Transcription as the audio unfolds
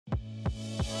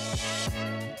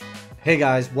Hey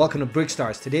guys, welcome to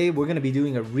Brickstars. Today we're going to be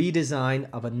doing a redesign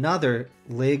of another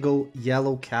LEGO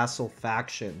Yellow Castle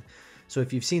faction. So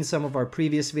if you've seen some of our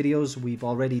previous videos, we've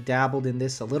already dabbled in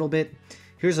this a little bit.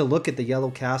 Here's a look at the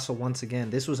Yellow Castle once again.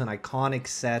 This was an iconic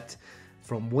set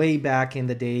from way back in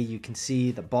the day. You can see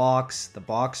the box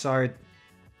art,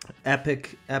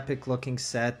 epic looking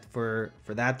set for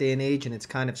that day and age, and it's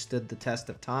kind of stood the test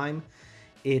of time.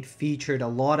 It featured a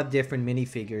lot of different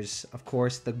minifigures. Of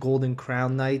course, the Golden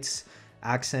Crown Knights,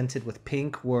 accented with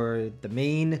pink, were the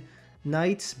main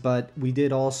knights, but we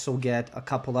did also get a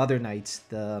couple other knights,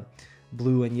 the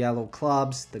blue and yellow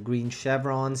clubs, the green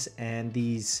chevrons, and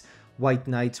these white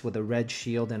knights with a red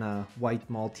shield and a white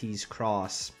Maltese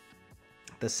cross.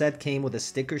 The set came with a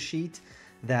sticker sheet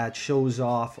that shows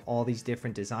off all these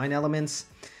different design elements.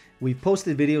 We've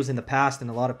posted videos in the past, and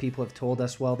a lot of people have told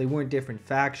us, well, they weren't different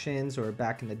factions, or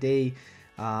back in the day,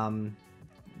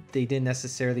 they didn't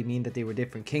necessarily mean that they were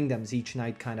different kingdoms. Each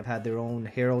knight kind of had their own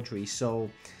heraldry.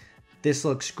 So this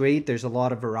looks great. There's a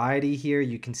lot of variety here.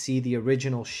 You can see the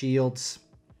original shields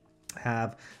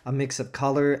have a mix of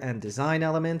color and design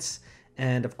elements.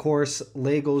 And of course,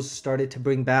 Legos started to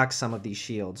bring back some of these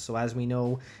shields. So as we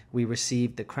know, we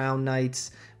received the Crown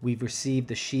Knights, we've received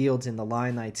the shields in the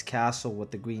Lion Knight's castle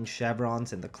with the green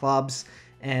chevrons and the clubs,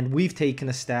 and we've taken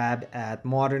a stab at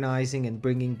modernizing and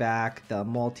bringing back the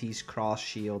Maltese Cross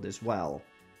shield as well.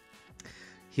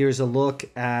 Here's a look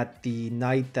at the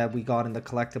knight that we got in the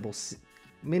collectible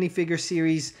minifigure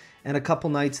series, and a couple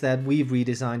knights that we've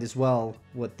redesigned as well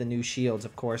with the new shields.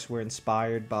 Of course, we're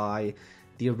inspired by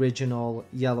the original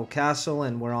Yellow Castle,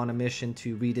 and we're on a mission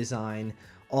to redesign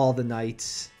all the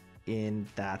knights in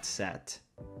that set.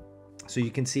 So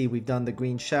you can see we've done the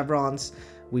green chevrons,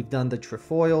 we've done the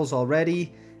trefoils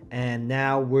already, and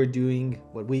now we're doing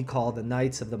what we call the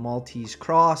Knights of the Maltese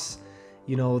Cross.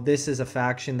 You know, this is a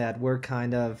faction that we're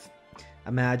kind of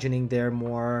imagining they're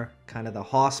more kind of the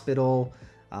hospital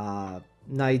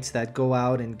knights that go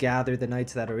out and gather the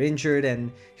knights that are injured.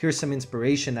 And here's some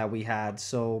inspiration that we had.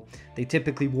 So they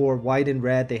typically wore white and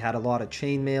red. They had a lot of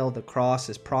chainmail. The cross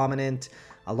is prominent,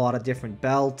 a lot of different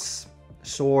belts,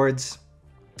 swords.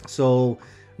 So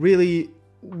really,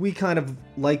 we kind of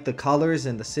like the colors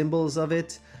and the symbols of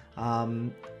it.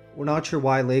 We're not sure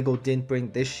why Lego didn't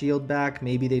bring this shield back.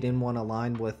 Maybe they didn't want to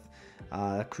align with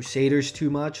Crusaders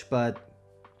too much, but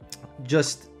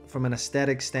just from an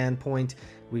aesthetic standpoint,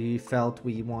 we felt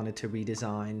we wanted to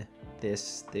redesign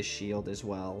this shield as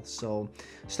well. So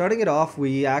starting it off,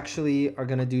 we actually are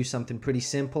going to do something pretty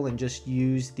simple and just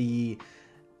use the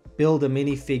build a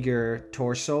minifigure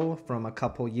torso from a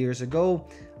couple years ago,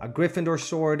 a Gryffindor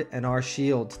sword, and our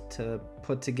shield to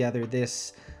put together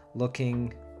this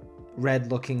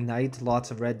red looking knight.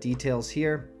 Lots of red details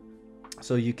here.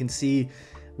 So you can see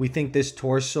we think this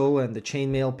torso and the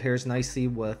chainmail pairs nicely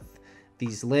with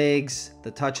these legs,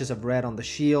 the touches of red on the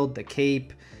shield, the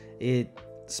cape, it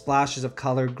splashes of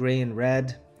color, gray and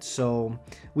red. So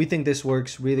we think this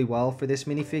works really well for this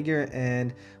minifigure,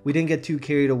 and we didn't get too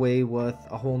carried away with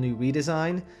a whole new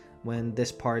redesign when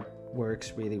this part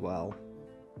works really well.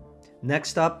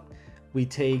 Next up, we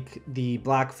take the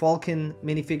Black Falcon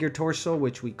minifigure torso,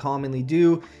 which we commonly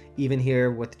do. Even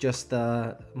here with just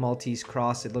the Maltese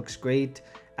Cross, it looks great.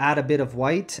 Add a bit of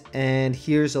white, and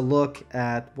here's a look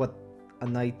at what a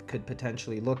knight could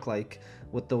potentially look like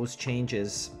with those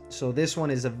changes. So this one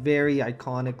is a very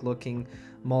iconic looking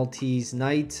Maltese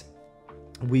knight.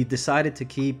 We decided to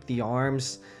keep the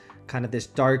arms kind of this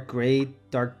dark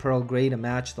pearl gray to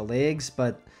match the legs,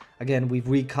 but again, we've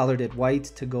recolored it white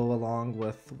to go along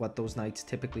with what those knights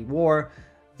typically wore.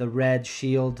 The red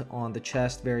shield on the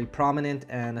chest, very prominent,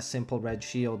 and a simple red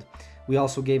shield. We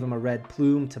also gave him a red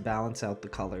plume to balance out the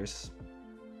colors.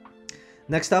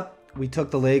 Next up, we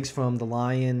took the legs from the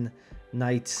Lion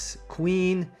Knight's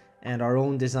Queen and our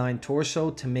own design torso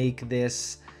to make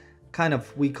this kind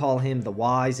of, we call him the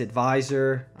wise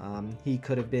advisor. He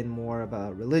could have been more of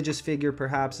a religious figure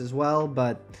perhaps as well,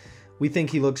 but we think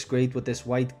he looks great with this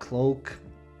white cloak.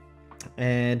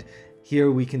 And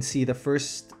here we can see the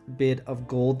first bit of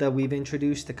gold that we've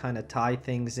introduced to kind of tie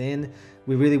things in.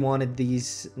 We really wanted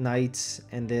these knights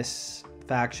and this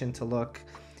faction to look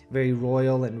very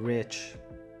royal and rich.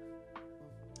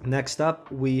 Next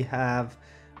up, we have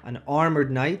an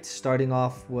armored knight, starting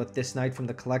off with this knight from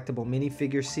the collectible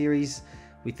minifigure series.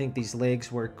 We think these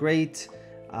legs work great.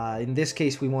 In this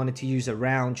case, we wanted to use a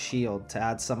round shield to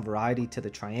add some variety to the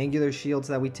triangular shields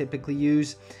that we typically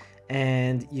use.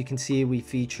 And you can see we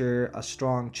feature a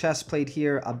strong chest plate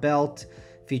here, a belt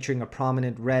featuring a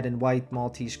prominent red and white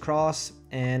Maltese cross,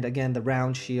 and again, the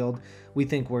round shield we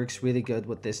think works really good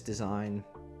with this design.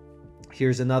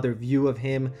 Here's another view of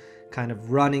him kind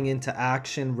of running into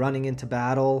action, running into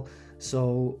battle.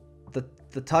 So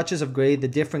the touches of gray, the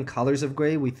different colors of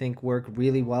gray, we think work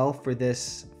really well for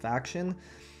this faction.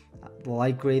 The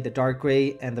light gray, the dark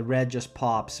gray, and the red just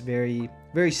pops. Very,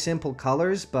 very simple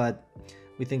colors, but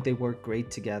we think they work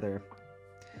great together.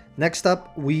 Next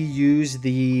up, we use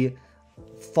the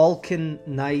Falcon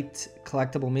Knight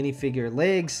collectible minifigure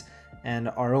legs and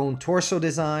our own torso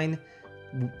design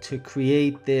to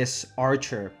create this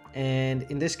archer. And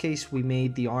in this case, we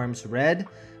made the arms red.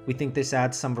 We think this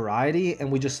adds some variety,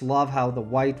 and we just love how the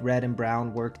white, red, and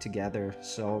brown work together.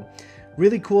 So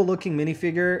really cool looking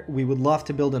minifigure. We would love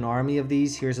to build an army of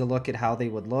these. Here's a look at how they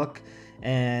would look.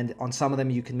 And on some of them,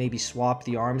 you can maybe swap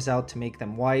the arms out to make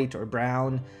them white or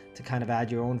brown to kind of add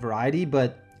your own variety.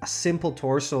 But a simple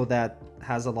torso that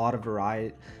has a lot of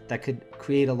variety, that could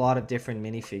create a lot of different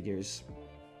minifigures.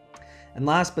 And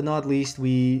last but not least,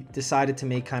 we decided to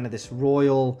make kind of this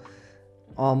royal,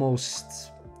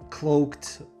 almost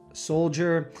cloaked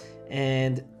soldier,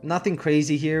 and nothing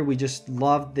crazy here. We just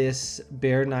love this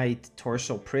Bear Knight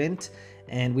torso print,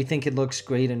 and we think it looks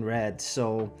great in red.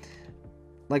 So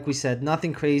like we said,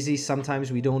 nothing crazy.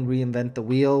 Sometimes we don't reinvent the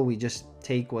wheel, we just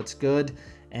take what's good,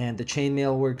 and the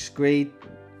chainmail works great.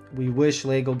 We wish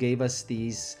Lego gave us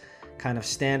these kind of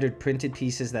standard printed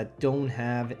pieces that don't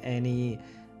have any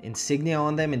insignia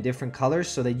on them in different colors,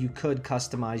 so that you could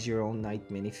customize your own knight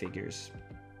minifigures.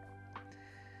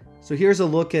 So here's a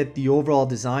look at the overall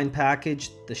design package,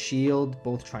 the shield,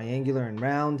 both triangular and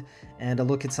round, and a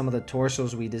look at some of the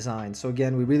torsos we designed. So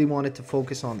again, we really wanted to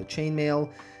focus on the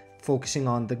chainmail, focusing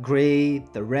on the gray,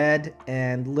 the red,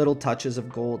 and little touches of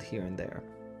gold here and there.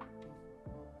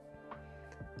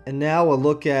 And now a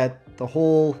look at the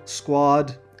whole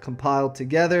squad compiled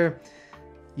together.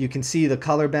 You can see the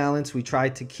color balance. We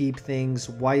tried to keep things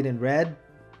white and red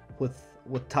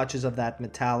with touches of that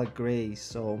metallic gray.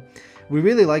 So we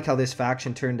really like how this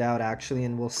faction turned out, actually,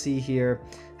 and we'll see here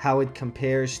how it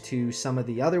compares to some of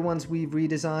the other ones we've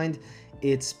redesigned.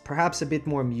 It's perhaps a bit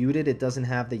more muted. It doesn't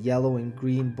have the yellow and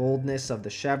green boldness of the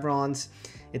chevrons.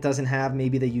 It doesn't have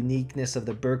maybe the uniqueness of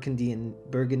the burgundy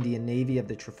and navy of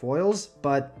the trefoils,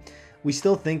 but we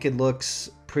still think it looks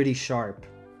pretty sharp.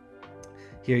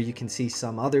 Here you can see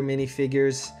some other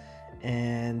minifigures,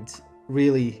 and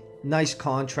really nice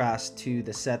contrast to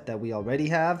the set that we already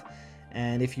have.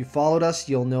 And if you followed us,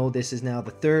 you'll know this is now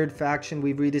the third faction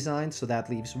we've redesigned, so that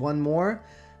leaves one more.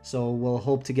 So we'll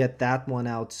hope to get that one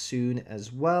out soon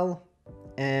as well.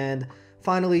 And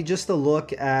finally, just a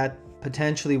look at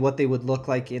potentially what they would look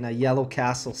like in a yellow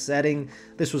castle setting.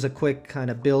 This was a quick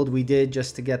kind of build we did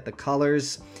just to get the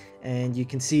colors, and you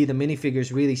can see the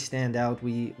minifigures really stand out.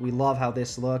 We love how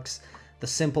this looks. The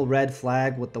simple red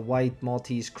flag with the white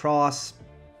Maltese Cross.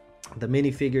 The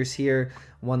minifigures here,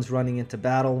 one's running into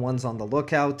battle, one's on the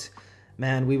lookout.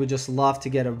 Man, we would just love to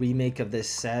get a remake of this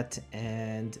set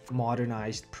and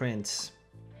modernized prints.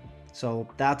 So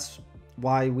that's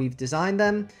why we've designed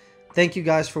them. Thank you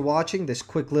guys for watching this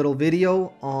quick little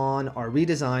video on our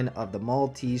redesign of the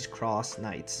Maltese Cross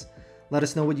Knights. Let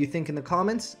us know what you think in the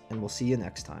comments, and we'll see you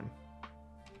next time.